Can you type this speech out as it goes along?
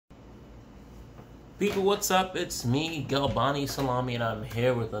People, what's up? It's me, Galbani Salami, and I'm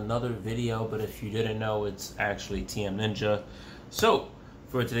here with another video, but if you didn't know, it's actually TM Ninja. So,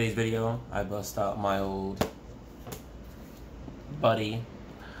 for today's video, I bust out my old buddy,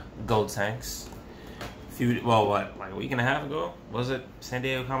 Gotenks. Like a week and a half ago? Was it San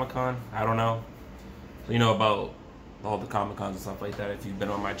Diego Comic-Con? I don't know. So you know about all the Comic-Cons and stuff like that. If you've been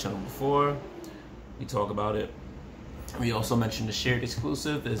on my channel before, we talk about it. We also mentioned the shared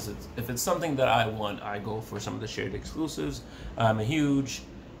exclusive. If it's something that I want, I go for some of the shared exclusives. I'm a huge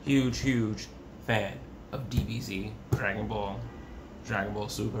fan of DBZ, Dragon Ball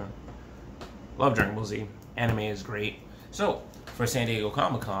Super. Love Dragon Ball Z. Anime is great. So, for San Diego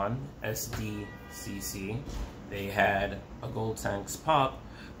Comic-Con, SDCC, they had a Gotenks pop,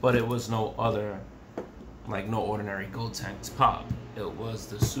 but it was no ordinary Gotenks pop. It was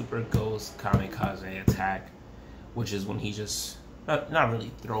the Super Ghost Kamikaze attack, which is when he just, not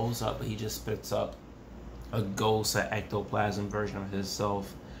really throws up, but he just spits up a ghost, an ectoplasm version of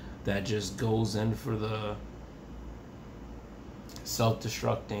himself that just goes in for the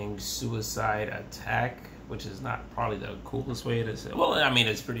self-destructing suicide attack, which is not probably the coolest way to say it. Well, I mean,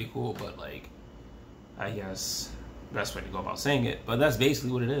 it's pretty cool, but like, I guess best way to go about saying it. But that's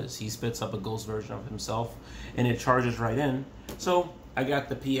basically what it is. He spits up a ghost version of himself, and it charges right in. So I got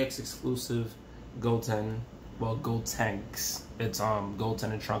the PX exclusive Gotenks. It's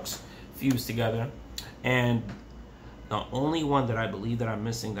Goten and Trunks fused together, and the only one that I believe that I'm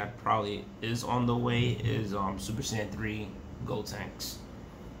missing that probably is on the way is Super Saiyan 3 Gotenks.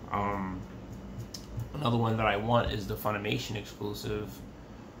 Another one that I want is the Funimation exclusive,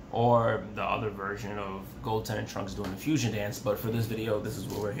 or the other version of Goten and Trunks doing the fusion dance. But for this video, this is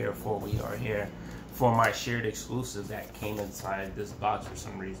what we're here for. We are here for my shared exclusive that came inside this box for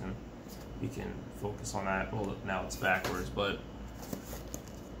some reason. We can focus on that. Well, look, now it's backwards, but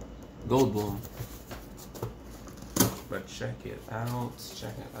Gold Boom. But check it out.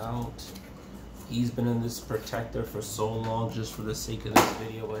 He's been in this protector for so long just for the sake of this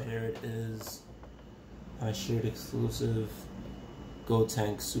video, but here it is. My shared exclusive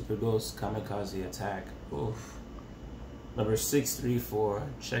Gotenks Super Ghost Kamikaze attack. Oof. Number 634.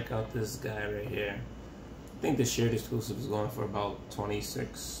 Check out this guy right here. I think the shared exclusive is going for about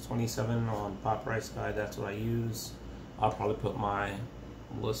 26, 27 on Pop Rice Guide. That's what I use. I'll probably put my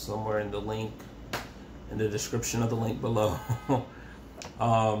list somewhere in the link, in the description of the link below.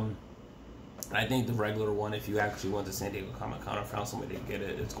 I think the regular one, if you actually went to San Diego Comic-Con or found somebody to get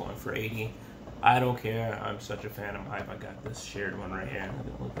it, it's going for 80. I don't care. I'm such a fan. I'm hype. I got this shared one right here. I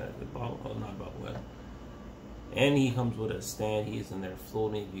didn't look at the bottle. Oh, not about what. And he comes with a stand. He's in there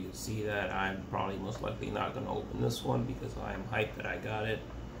floating. If you can see that, I'm probably most likely not going to open this one because I am hyped that I got it.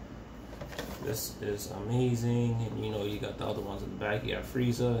 This is amazing. And you know, you got the other ones in the back. You got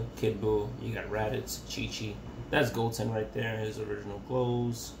Frieza, Kid Buu, you got Raditz, Chi-Chi. That's Goten right there, his original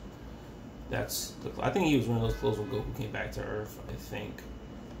clothes. That's I think he was wearing those clothes when Goku came back to Earth, I think.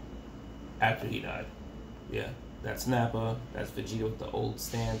 After he died. Yeah. That's Nappa, that's Vegeta with the old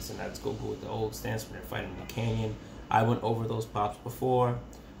stance, and that's Goku with the old stance when they're fighting in the canyon. I went over those pops before,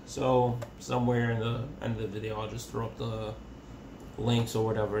 so somewhere in the end of the video, I'll just throw up the links or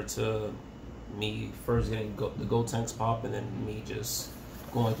whatever to me first getting the Gotenks pop, and then me just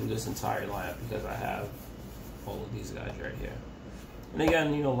going through this entire lineup because I have all of these guys right here. And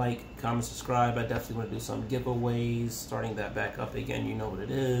again, you know, like, comment, subscribe. I definitely want to do some giveaways, starting that back up again. You know what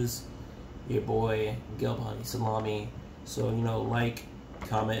it is. Your boy Galbani Salami. So, you know, like,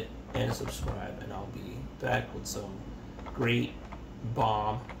 comment, and subscribe, and I'll be back with some great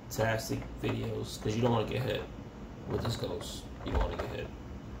bomb-tastic videos, because you don't want to get hit with this ghost. You don't want to get hit.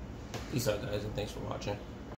 Peace out, guys, and thanks for watching.